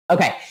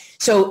Okay.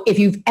 So if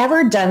you've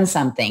ever done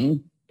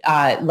something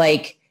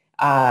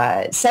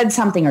said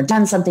something or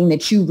done something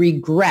that you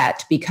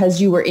regret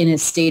because you were in a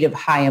state of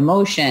high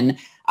emotion,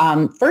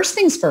 first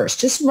things first,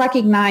 just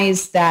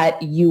recognize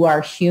that you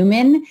are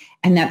human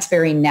and that's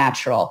very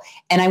natural.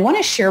 And I want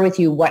to share with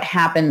you what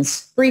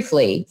happens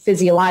briefly,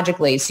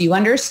 physiologically, so you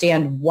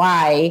understand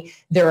why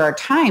there are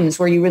times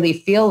where you really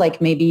feel like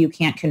maybe you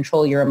can't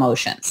control your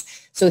emotions.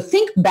 So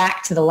think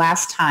back to the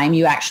last time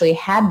you actually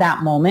had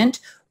that moment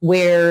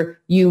where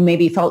you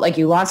maybe felt like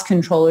you lost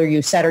control, or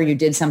you said or you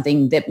did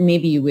something that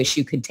maybe you wish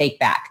you could take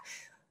back.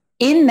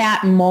 In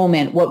that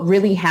moment, what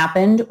really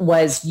happened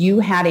was you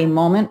had a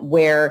moment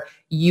where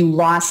you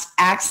lost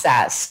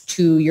access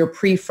to your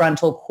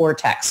prefrontal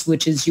cortex,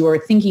 which is your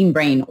thinking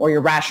brain or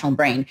your rational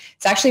brain.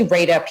 It's actually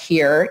right up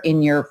here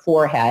in your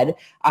forehead.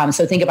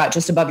 So think about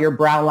just above your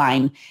brow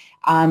line.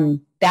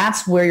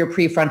 That's where your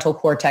prefrontal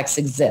cortex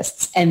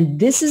exists. And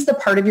this is the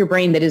part of your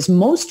brain that is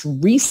most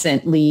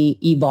recently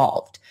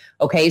evolved.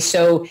 Okay,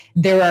 so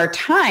there are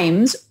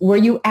times where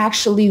you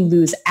actually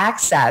lose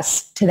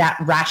access to that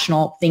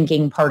rational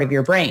thinking part of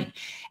your brain.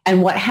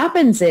 And what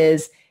happens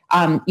is,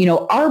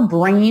 our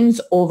brains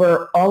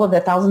over all of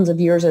the thousands of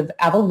years of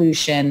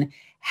evolution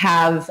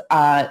have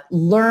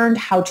learned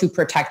how to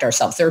protect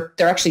ourselves. There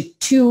are actually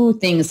two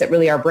things that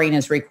really our brain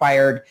is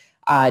required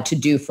to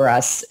do for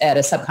us at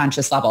a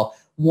subconscious level.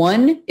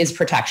 One is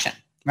protection,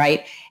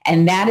 right?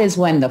 And that is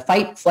when the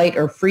fight, flight,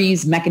 or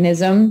freeze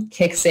mechanism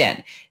kicks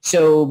in.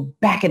 So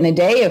back in the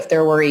day, if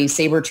there were a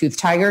saber-toothed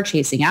tiger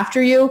chasing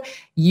after you,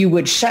 you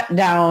would shut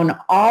down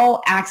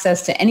all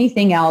access to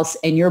anything else,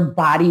 and your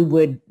body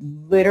would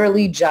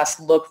literally just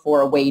look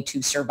for a way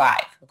to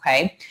survive,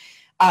 okay?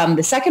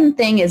 The second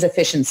thing is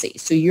efficiency.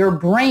 So your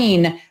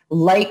brain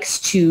likes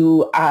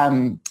to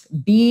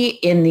be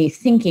in the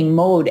thinking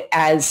mode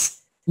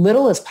as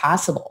little as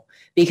possible,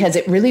 because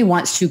it really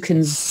wants to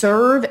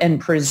conserve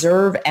and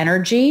preserve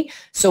energy.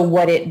 So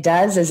what it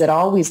does is it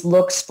always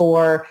looks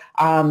for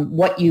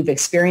what you've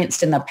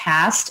experienced in the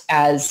past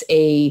as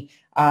a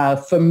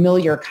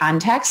familiar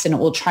context, and it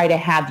will try to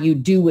have you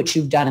do what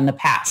you've done in the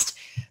past.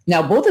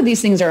 Now, both of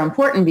these things are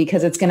important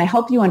because it's going to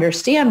help you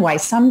understand why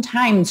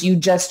sometimes you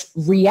just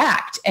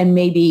react and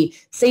maybe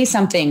say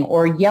something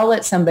or yell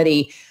at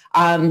somebody.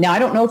 Now, I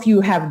don't know if you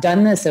have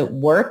done this at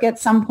work at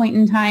some point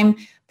in time.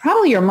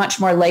 Probably you're much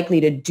more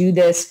likely to do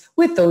this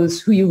with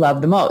those who you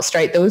love the most,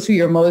 right? Those who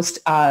you're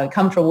most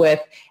comfortable with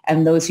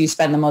and those who you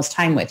spend the most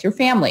time with, your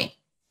family.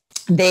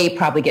 They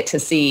probably get to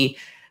see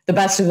the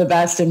best of the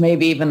best and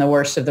maybe even the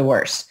worst of the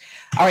worst.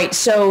 All right,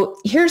 so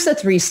here's the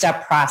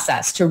 3-step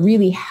process to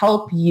really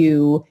help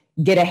you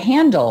get a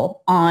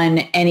handle on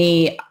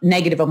any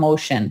negative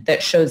emotion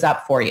that shows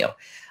up for you.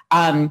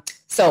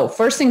 So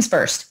first things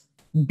first,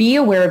 be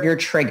aware of your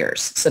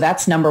triggers. So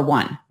that's number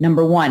one.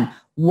 Number one,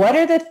 what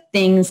are the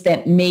things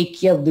that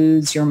make you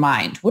lose your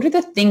mind? What are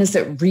the things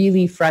that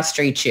really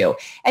frustrate you?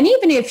 And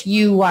even if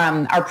you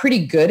are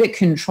pretty good at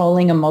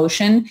controlling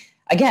emotion,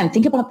 again,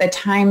 think about the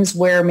times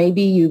where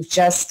maybe you've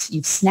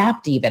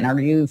snapped even, or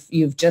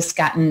you've just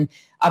gotten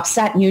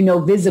upset,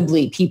 and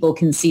visibly people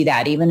can see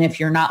that even if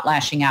you're not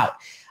lashing out.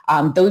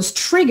 Those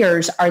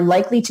triggers are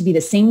likely to be the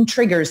same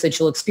triggers that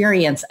you'll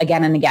experience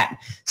again and again.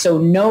 So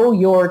know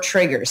your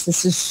triggers.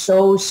 This is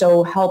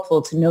so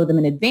helpful to know them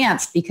in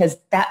advance, because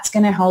that's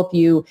going to help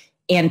you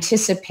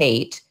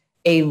anticipate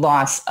a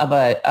loss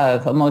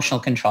of emotional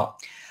control.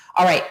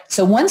 All right.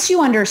 So once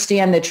you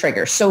understand the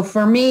trigger, so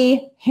for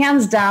me,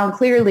 hands down,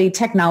 clearly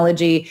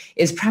technology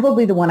is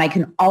probably the one I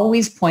can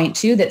always point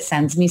to that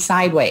sends me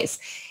sideways.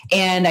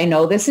 And I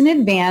know this in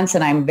advance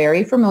and I'm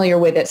very familiar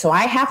with it. So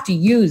I have to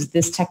use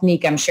this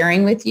technique I'm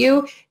sharing with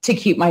you to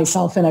keep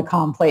myself in a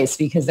calm place,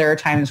 because there are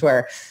times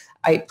where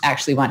I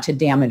actually want to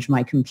damage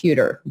my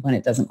computer when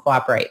it doesn't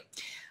cooperate.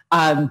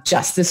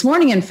 Just this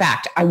morning, in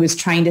fact, I was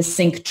trying to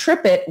sync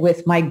TripIt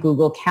with my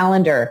Google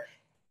Calendar,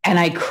 and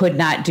I could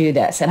not do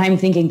this. And I'm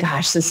thinking,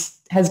 gosh, this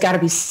has got to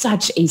be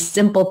such a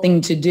simple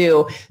thing to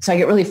do. So I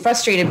get really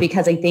frustrated,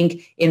 because I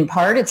think in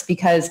part it's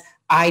because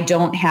I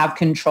don't have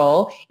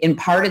control. In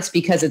part, it's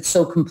because it's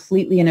so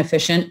completely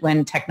inefficient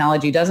when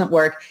technology doesn't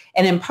work.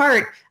 And in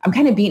part, I'm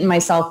kind of beating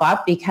myself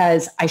up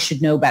because I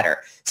should know better.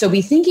 So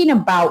be thinking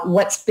about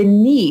what's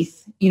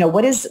beneath,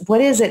 what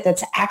is it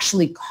that's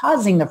actually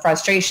causing the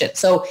frustration?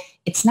 So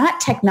it's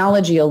not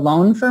technology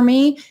alone for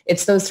me.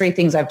 It's those 3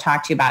 things I've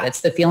talked to you about.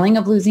 It's the feeling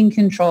of losing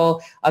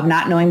control, of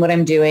not knowing what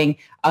I'm doing,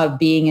 of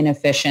being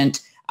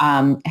inefficient,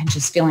 and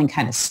just feeling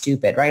kind of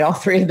stupid, right? All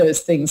 3 of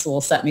those things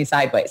will set me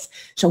sideways.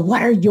 So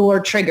what are your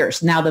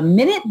triggers? Now, the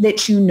minute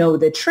that you know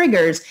the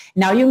triggers,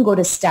 now you can go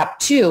to step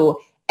 2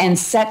 and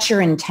set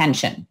your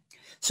intention.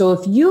 So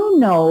if you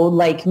know,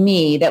 like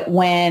me, that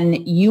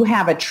when you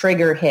have a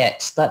trigger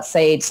hit, let's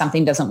say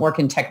something doesn't work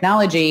in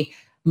technology,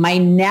 my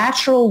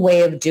natural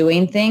way of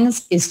doing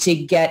things is to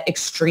get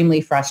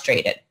extremely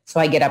frustrated. So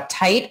I get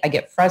uptight, I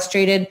get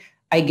frustrated,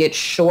 I get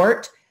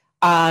short,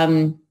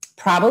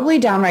 probably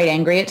downright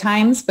angry at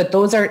times, but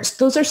those are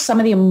some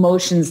of the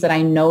emotions that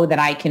I know that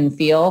I can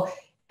feel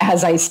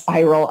as I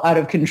spiral out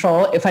of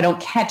control if I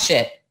don't catch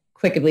it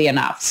quickly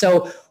enough.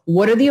 So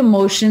what are the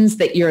emotions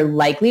that you're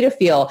likely to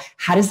feel?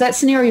 How does that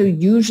scenario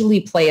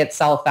usually play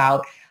itself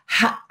out?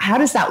 How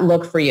does that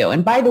look for you?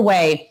 And by the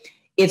way,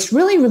 it's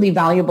really, really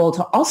valuable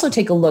to also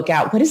take a look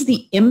at what is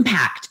the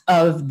impact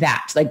of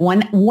that? Like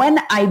when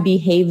I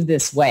behave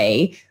this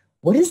way,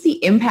 what is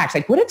the impact?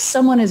 Like what if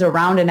someone is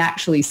around and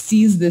actually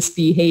sees this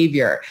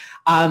behavior?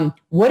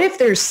 What if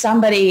there's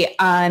somebody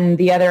on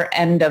the other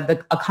end of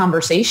a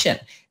conversation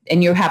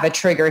and you have a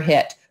trigger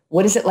hit?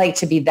 What is it like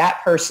to be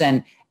that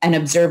person and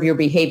observe your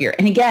behavior?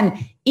 And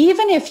again,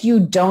 even if you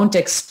don't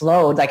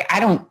explode, like I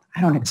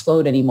don't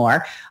explode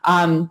anymore.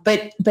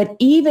 But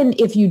even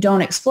if you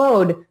don't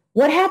explode,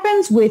 what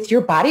happens with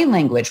your body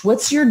language?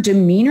 What's your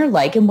demeanor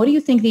like? And what do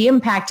you think the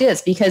impact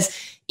is? Because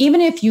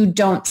even if you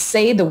don't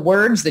say the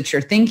words that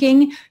you're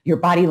thinking, your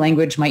body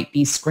language might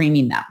be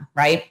screaming them,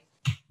 right?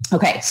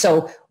 Okay,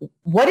 so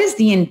what is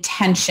the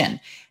intention?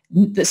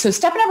 So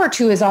step number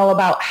 2 is all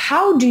about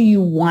how do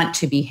you want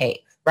to behave,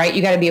 right?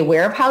 You got to be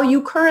aware of how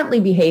you currently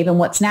behave and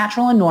what's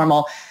natural and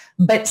normal.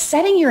 But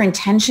setting your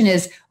intention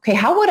is, okay,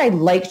 how would I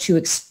like to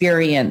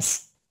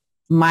experience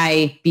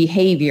my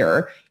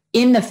behavior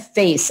in the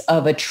face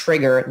of a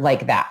trigger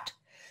like that?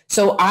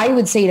 So I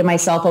would say to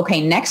myself,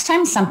 okay, next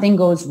time something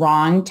goes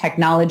wrong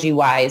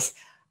technology-wise,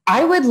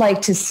 I would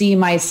like to see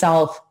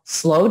myself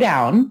slow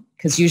down,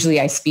 because usually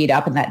I speed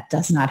up and that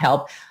does not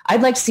help.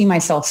 I'd like to see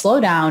myself slow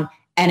down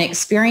and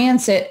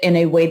experience it in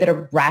a way that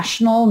a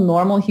rational,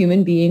 normal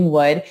human being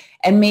would,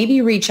 and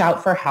maybe reach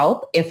out for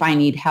help if I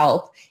need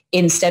help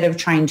instead of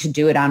trying to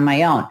do it on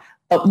my own.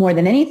 But more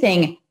than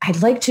anything,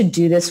 I'd like to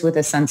do this with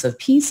a sense of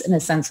peace and a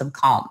sense of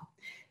calm.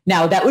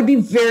 Now, that would be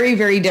very,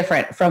 very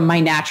different from my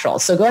natural.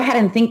 So go ahead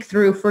and think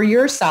through for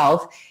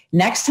yourself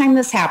next time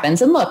this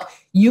happens. And look,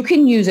 you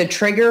can use a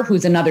trigger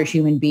who's another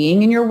human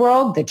being in your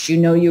world that you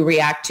know you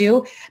react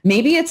to.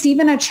 Maybe it's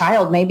even a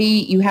child. Maybe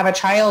you have a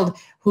child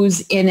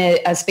who's in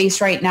a space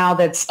right now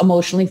that's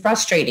emotionally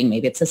frustrating.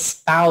 Maybe it's a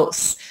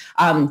spouse.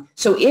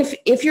 So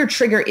if your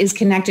trigger is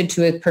connected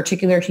to a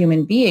particular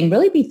human being,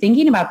 really be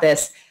thinking about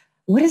this.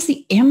 What is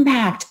the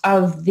impact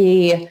of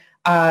the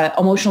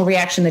emotional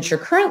reaction that you're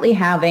currently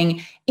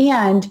having?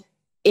 And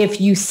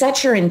if you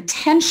set your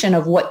intention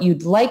of what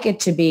you'd like it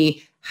to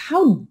be,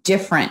 how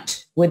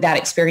different would that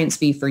experience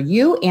be for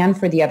you and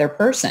for the other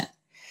person?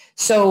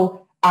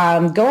 So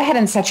go ahead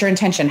and set your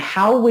intention.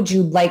 How would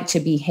you like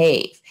to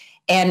behave?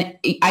 And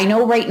I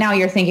know right now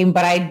you're thinking,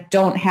 but I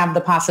don't have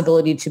the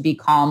possibility to be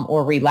calm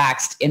or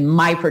relaxed in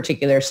my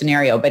particular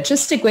scenario. But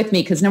just stick with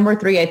me, because number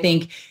 3, I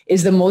think,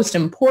 is the most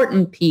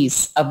important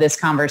piece of this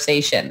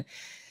conversation.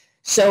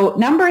 So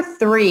number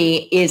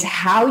 3 is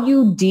how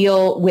you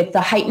deal with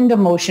the heightened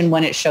emotion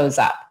when it shows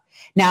up.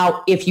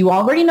 Now, if you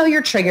already know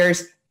your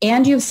triggers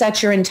and you've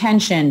set your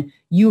intention,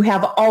 you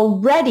have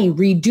already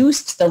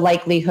reduced the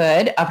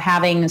likelihood of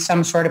having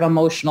some sort of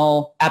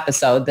emotional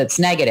episode that's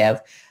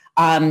negative.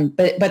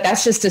 But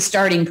that's just a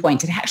starting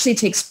point. It actually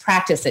takes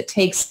practice. It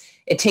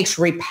takes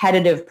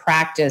repetitive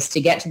practice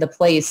to get to the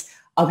place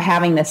of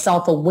having the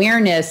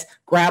self-awareness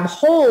grab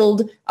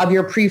hold of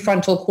your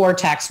prefrontal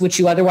cortex, which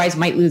you otherwise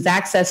might lose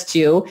access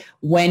to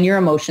when your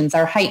emotions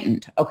are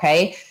heightened.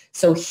 Okay.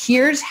 So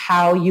here's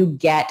how you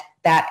get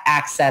that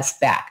access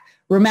back.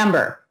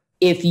 Remember,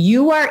 if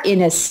you are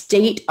in a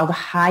state of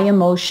high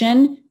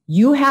emotion,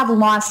 you have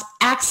lost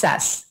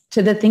access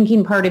to the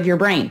thinking part of your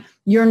brain.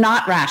 You're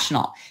not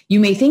rational.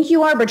 You may think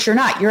you are, but you're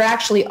not. You're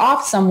actually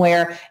off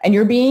somewhere and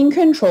you're being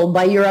controlled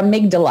by your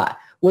amygdala,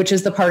 which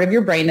is the part of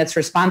your brain that's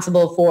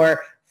responsible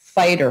for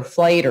fight or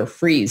flight or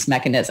freeze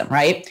mechanism,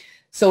 right?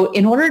 So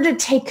in order to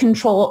take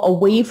control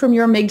away from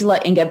your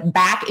amygdala and get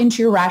back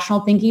into your rational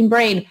thinking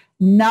brain,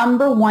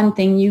 number 1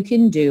 thing you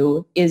can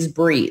do is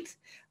breathe.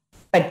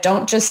 But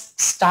don't just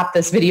stop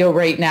this video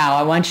right now.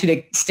 I want you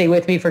to stay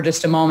with me for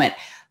just a moment.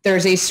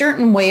 There's a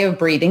certain way of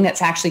breathing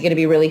that's actually going to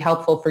be really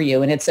helpful for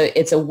you. And it's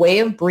a way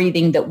of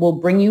breathing that will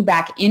bring you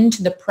back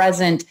into the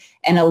present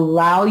and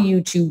allow you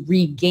to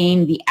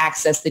regain the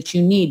access that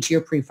you need to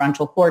your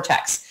prefrontal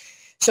cortex.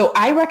 So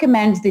I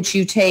recommend that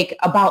you take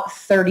about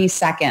 30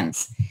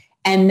 seconds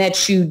and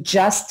that you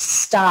just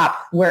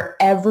stop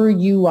wherever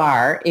you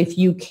are. If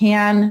you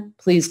can,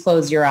 please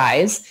close your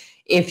eyes.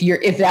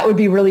 If that would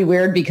be really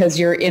weird because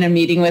you're in a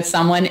meeting with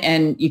someone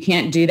and you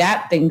can't do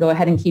that, then go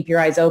ahead and keep your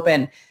eyes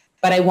open.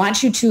 But I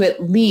want you to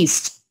at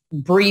least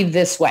breathe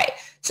this way.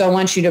 So I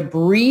want you to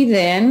breathe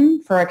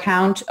in for a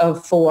count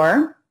of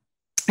 4.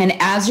 And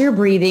as you're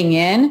breathing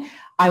in,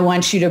 I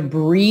want you to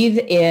breathe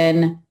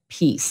in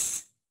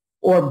peace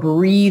or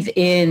breathe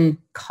in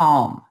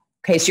calm.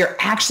 Okay, so you're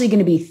actually going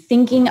to be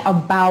thinking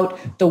about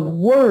the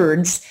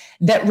words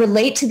that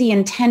relate to the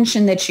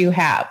intention that you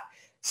have.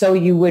 So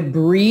you would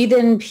breathe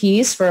in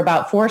peace for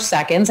about 4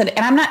 seconds. And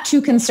I'm not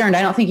too concerned.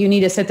 I don't think you need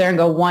to sit there and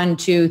go 1,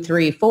 2,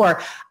 3,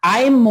 4.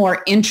 I'm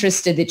more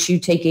interested that you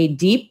take a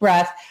deep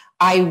breath.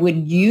 I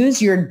would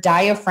use your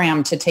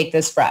diaphragm to take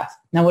this breath.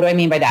 Now, what do I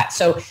mean by that?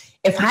 So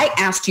if I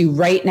asked you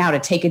right now to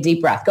take a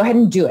deep breath, go ahead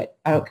and do it.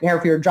 I don't care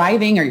if you're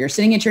driving or you're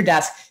sitting at your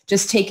desk,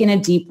 just take in a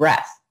deep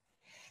breath.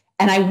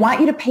 And I want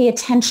you to pay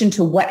attention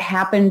to what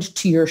happened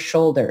to your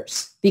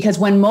shoulders. Because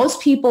when most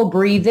people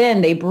breathe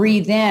in, they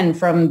breathe in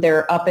from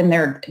up in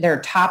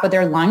their top of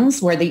their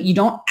lungs where you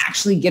don't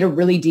actually get a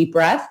really deep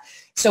breath.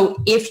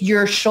 So if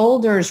your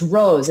shoulders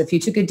rose, if you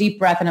took a deep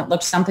breath and it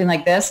looked something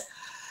like this,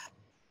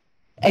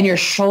 and your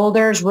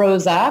shoulders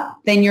rose up,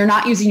 then you're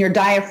not using your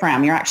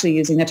diaphragm. You're actually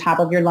using the top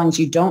of your lungs.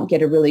 You don't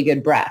get a really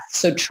good breath.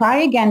 So try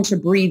again to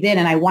breathe in.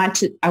 And I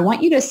want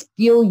you to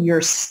feel your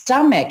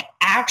stomach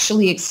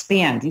actually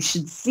expand. You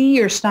should see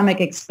your stomach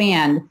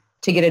expand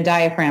to get a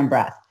diaphragm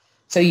breath.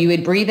 So you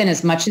would breathe in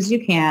as much as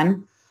you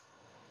can.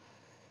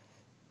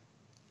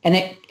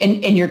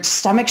 And your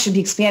stomach should be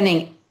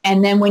expanding.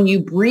 And then when you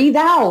breathe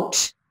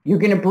out, you're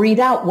going to breathe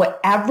out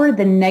whatever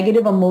the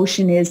negative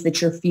emotion is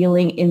that you're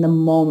feeling in the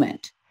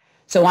moment.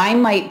 So I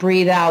might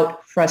breathe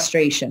out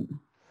frustration.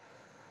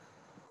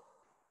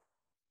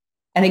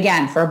 And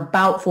again, for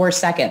about 4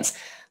 seconds.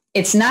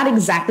 It's not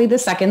exactly the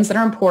seconds that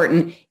are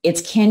important.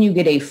 It's can you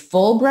get a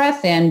full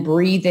breath in,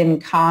 breathe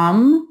in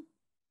calm,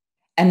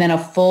 and then a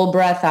full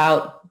breath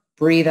out,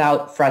 breathe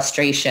out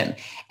frustration.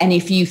 And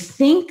if you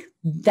think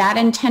that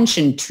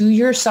intention to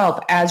yourself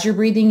as you're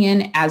breathing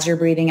in, as you're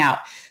breathing out.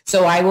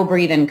 So I will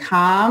breathe in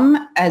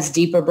calm, as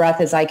deep a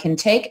breath as I can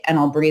take, and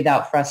I'll breathe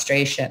out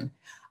frustration.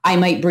 I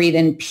might breathe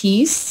in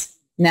peace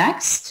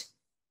next,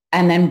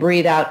 and then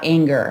breathe out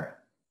anger.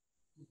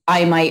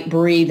 I might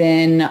breathe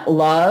in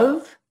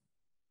love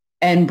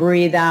and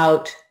breathe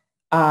out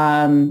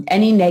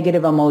any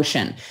negative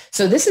emotion.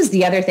 So this is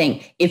the other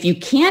thing. If you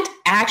can't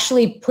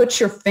actually put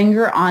your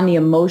finger on the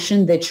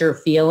emotion that you're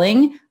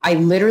feeling, I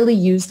literally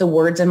use the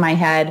words in my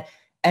head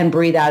and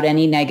breathe out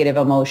any negative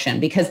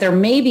emotion, because there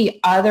may be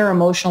other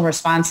emotional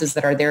responses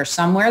that are there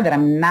somewhere that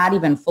I'm not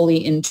even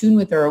fully in tune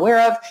with or aware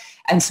of.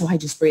 And so I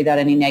just breathe out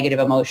any negative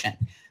emotion.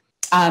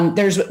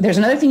 There's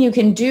another thing you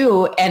can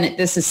do, and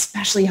this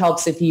especially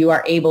helps if you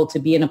are able to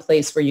be in a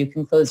place where you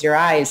can close your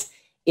eyes,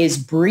 is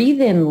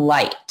breathe in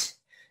light.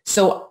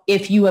 So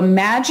if you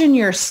imagine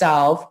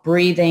yourself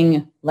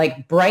breathing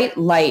like bright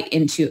light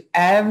into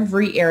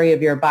every area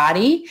of your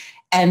body,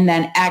 and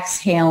then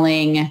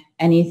exhaling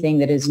anything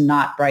that is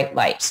not bright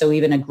light. So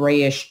even a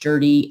grayish,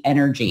 dirty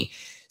energy.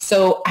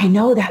 So I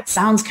know that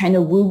sounds kind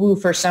of woo-woo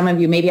for some of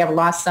you. Maybe I've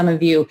lost some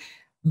of you,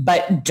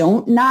 but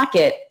don't knock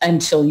it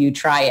until you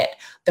try it.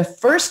 The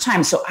first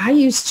time, so I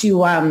used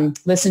to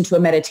listen to a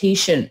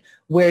meditation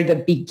where the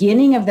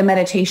beginning of the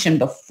meditation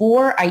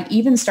before I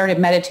even started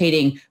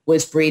meditating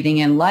was breathing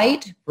in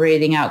light,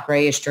 breathing out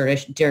grayish,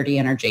 dirty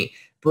energy,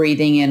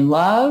 breathing in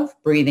love,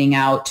 breathing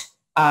out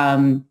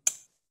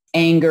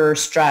anger,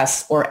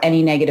 stress, or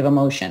any negative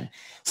emotion.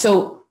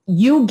 So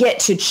you get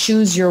to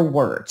choose your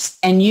words,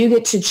 and you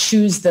get to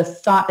choose the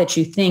thought that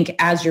you think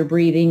as you're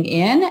breathing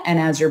in and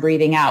as you're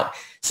breathing out.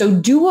 So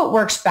do what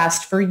works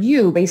best for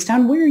you based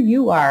on where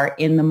you are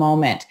in the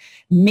moment.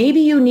 Maybe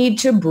you need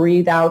to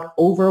breathe out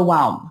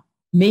overwhelm.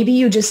 Maybe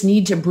you just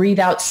need to breathe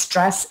out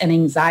stress and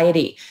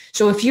anxiety.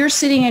 So if you're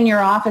sitting in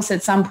your office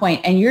at some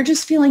point and you're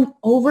just feeling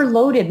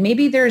overloaded,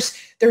 maybe there's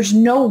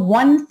no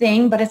one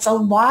thing, but it's a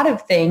lot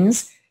of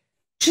things,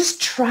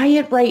 just try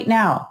it right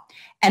now.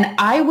 And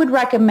I would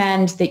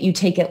recommend that you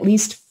take at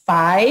least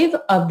 5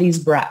 of these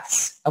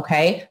breaths,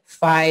 okay?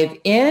 5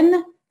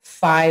 in,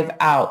 5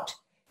 out.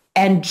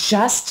 And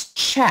just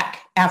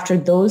check after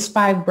those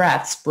 5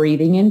 breaths,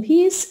 breathing in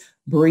peace,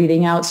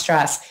 breathing out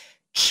stress,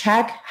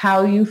 check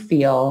how you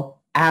feel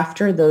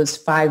after those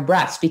 5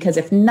 breaths. Because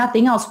if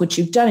nothing else, what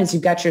you've done is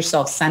you've got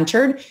yourself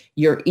centered,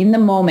 you're in the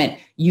moment,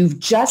 you've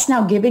just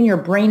now given your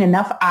brain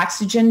enough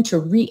oxygen to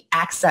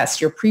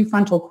re-access your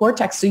prefrontal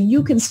cortex so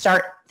you can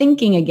start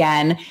thinking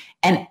again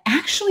and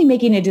actually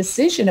making a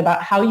decision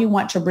about how you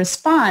want to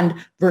respond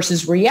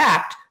versus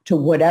react to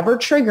whatever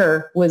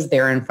trigger was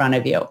there in front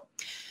of you.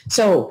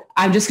 So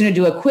I'm just going to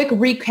do a quick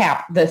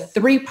recap, the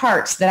 3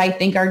 parts that I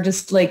think are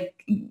just like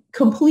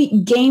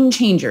complete game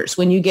changers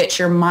when you get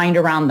your mind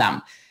around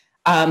them.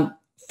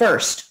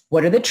 First,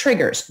 what are the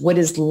triggers? What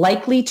is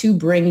likely to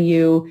bring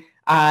you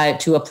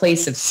to a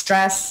place of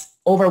stress,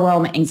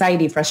 overwhelm,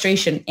 anxiety,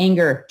 frustration,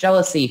 anger,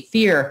 jealousy,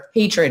 fear,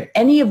 hatred,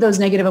 any of those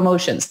negative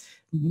emotions?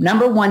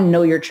 Number 1,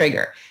 know your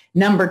trigger.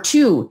 Number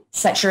 2,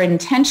 set your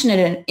intention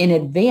in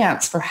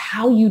advance for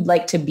how you'd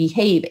like to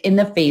behave in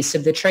the face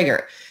of the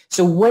trigger.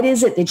 So what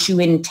is it that you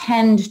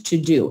intend to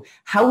do?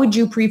 How would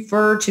you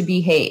prefer to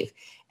behave?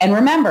 And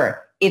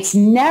remember, it's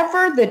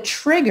never the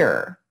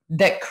trigger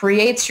that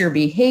creates your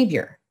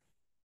behavior.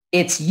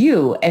 It's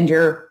you and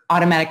your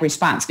automatic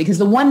response, because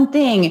the one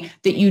thing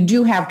that you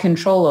do have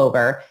control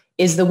over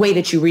is the way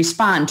that you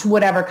respond to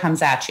whatever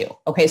comes at you.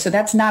 Okay, so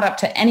that's not up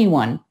to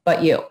anyone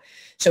but you.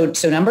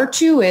 So number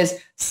 2 is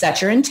set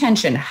your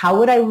intention. How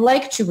would I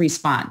like to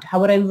respond?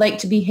 How would I like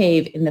to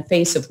behave in the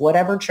face of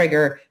whatever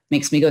trigger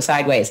makes me go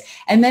sideways?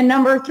 And then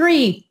number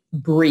 3,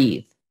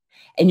 breathe.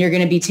 And you're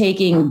going to be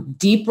taking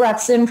deep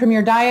breaths in from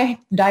your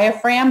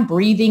diaphragm,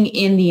 breathing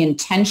in the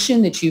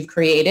intention that you've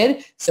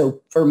created. So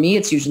for me,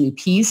 it's usually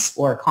peace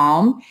or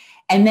calm.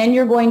 And then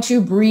you're going to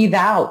breathe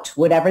out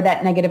whatever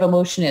that negative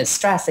emotion is,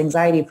 stress,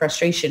 anxiety,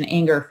 frustration,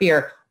 anger,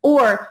 fear,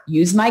 or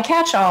use my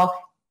catch-all,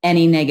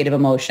 any negative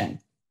emotion.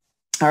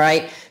 All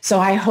right. So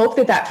I hope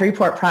that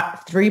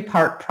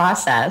three-part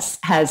process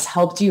has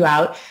helped you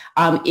out.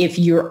 If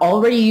you're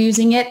already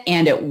using it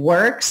and it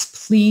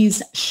works,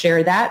 please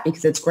share that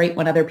because it's great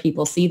when other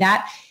people see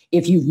that.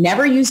 If you've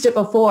never used it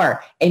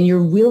before and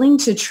you're willing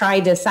to try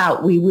this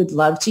out, we would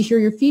love to hear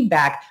your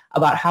feedback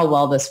about how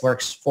well this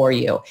works for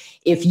you.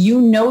 If you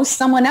know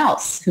someone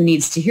else who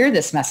needs to hear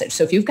this message,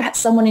 so if you've got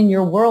someone in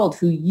your world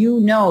who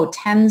you know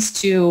tends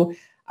to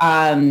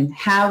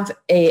have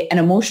an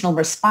emotional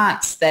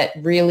response that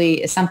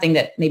really is something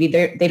that maybe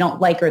they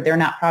don't like or they're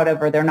not proud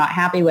of or they're not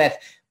happy with,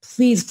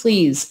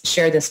 please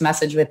share this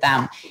message with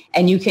them.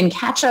 And you can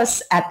catch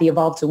us at the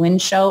Evolve to Win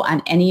show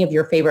on any of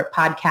your favorite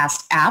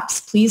podcast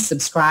apps. Please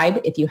subscribe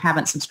if you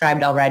haven't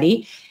subscribed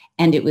already.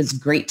 And it was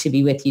great to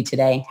be with you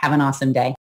today. Have an awesome day.